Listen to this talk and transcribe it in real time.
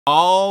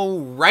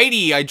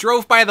Alrighty, I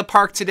drove by the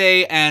park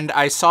today and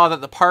I saw that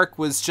the park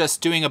was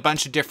just doing a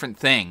bunch of different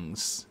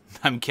things.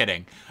 I'm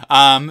kidding.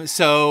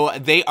 So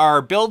they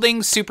are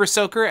building Super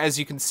Soaker, as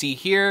you can see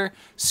here.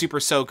 Super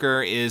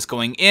Soaker is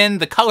going in.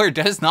 The color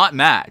does not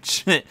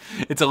match.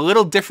 It's a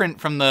little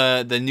different from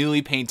the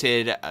newly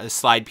painted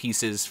slide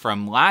pieces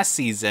from last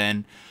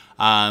season.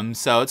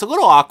 So it's a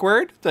little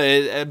awkward,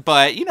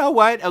 but you know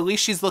what? At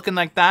least she's looking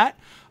like that.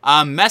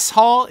 Mess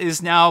Hall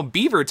is now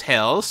Beaver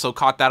Tails, so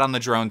caught that on the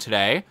drone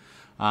today.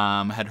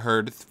 Had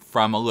heard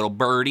from a little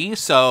birdie.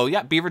 So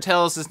yeah, Beaver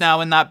Tails is now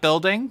in that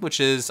building, which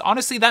is,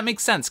 honestly, that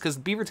makes sense because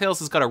Beaver Tails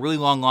has got a really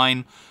long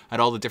line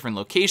at all the different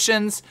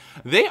locations.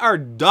 They are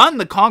done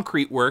the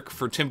concrete work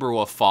for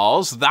Timberwolf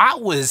Falls. That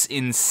was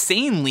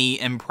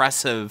insanely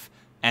impressive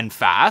and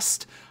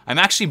fast. I'm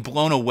actually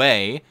blown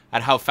away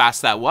at how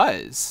fast that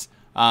was.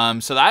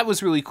 So that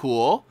was really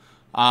cool.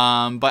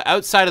 But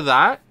outside of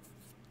that,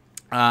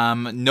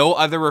 no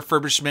other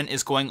refurbishment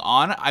is going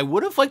on. I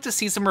would have liked to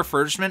see some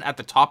refurbishment at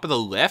the top of the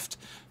lift,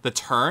 the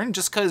turn,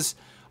 just because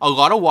a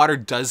lot of water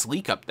does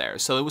leak up there.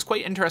 So it was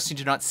quite interesting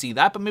to not see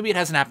that, but maybe it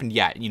hasn't happened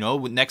yet. You know,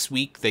 next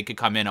week they could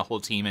come in a whole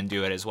team and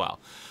do it as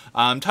well.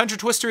 Tundra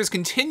Twister is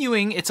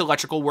continuing its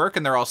electrical work,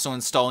 and they're also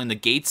installing the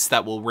gates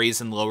that will raise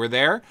and lower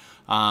there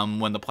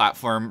when the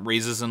platform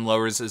raises and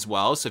lowers as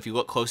well. So if you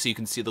look closely, you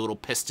can see the little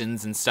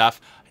pistons and stuff.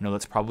 I know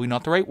that's probably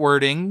not the right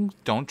wording.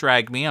 Don't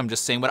drag me. I'm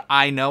just saying what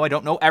I know. I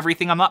don't know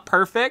everything. I'm not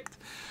perfect.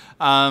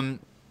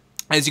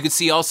 As you can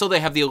see also, they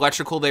have the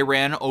electrical they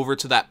ran over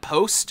to that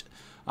post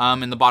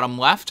in the bottom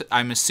left.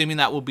 I'm assuming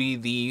that will be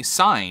the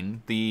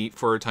sign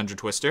for Tundra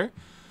Twister.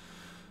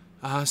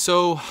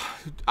 So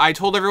I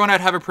told everyone I'd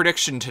have a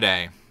prediction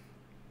today.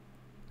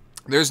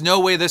 There's no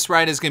way this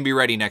ride is going to be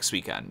ready next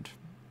weekend.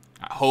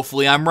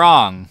 Hopefully I'm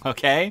wrong,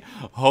 okay?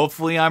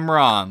 Hopefully I'm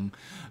wrong.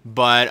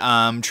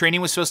 But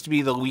training was supposed to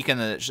be the weekend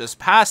that just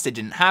passed. It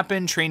didn't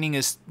happen. Training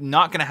is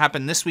not going to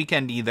happen this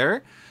weekend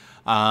either.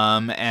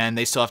 And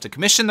they still have to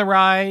commission the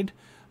ride,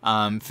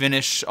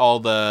 finish all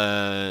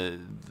the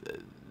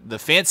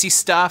fancy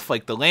stuff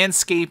like the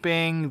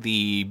landscaping,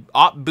 the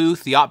op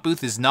booth. The op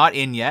booth is not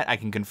in yet. I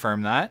can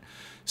confirm that.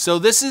 So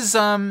this is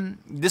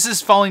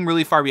falling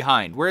really far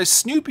behind. Whereas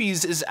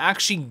Snoopy's is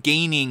actually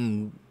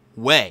gaining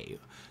way.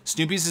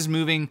 Snoopy's is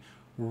moving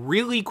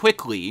really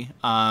quickly.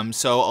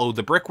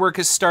 The brickwork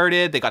has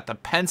started. They got the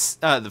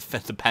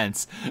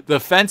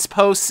fence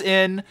posts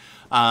in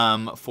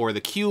for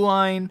the queue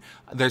line.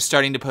 They're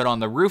starting to put on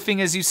the roofing,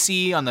 as you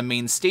see, on the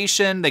main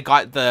station. They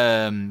got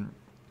the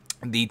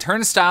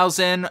turnstiles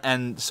in,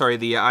 and sorry,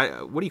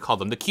 what do you call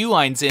them? The queue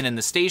lines in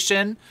the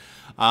station.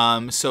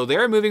 So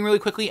they're moving really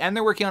quickly, and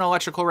they're working on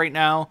electrical right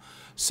now.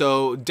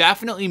 So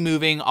definitely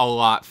moving a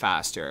lot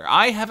faster.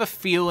 I have a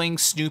feeling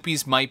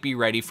Snoopy's might be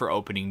ready for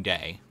opening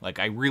day. Like,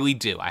 I really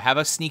do. I have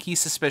a sneaky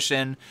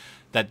suspicion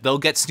that they'll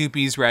get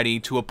Snoopy's ready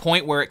to a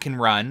point where it can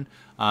run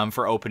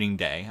for opening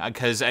day.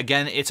 Because,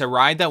 again, it's a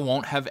ride that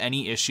won't have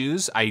any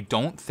issues, I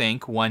don't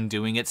think, when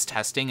doing its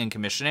testing and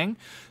commissioning.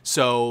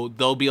 So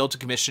they'll be able to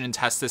commission and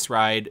test this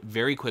ride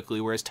very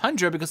quickly, whereas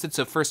Tundra, because it's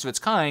a first of its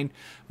kind,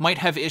 might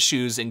have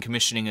issues in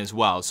commissioning as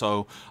well.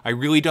 So I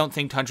really don't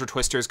think Tundra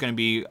Twister is going to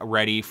be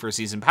ready for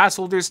Season Pass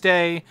Holders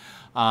Day.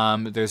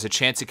 There's a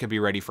chance it could be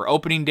ready for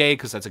opening day,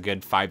 because that's a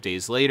good 5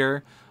 days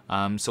later.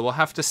 So we'll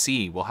have to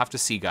see. We'll have to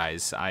see,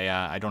 guys.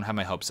 I don't have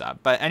my hopes up.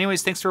 But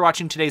anyways, thanks for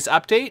watching today's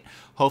update.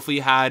 Hopefully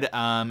you had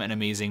an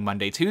amazing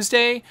Monday,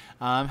 Tuesday.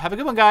 Have a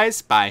good one,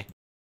 guys. Bye.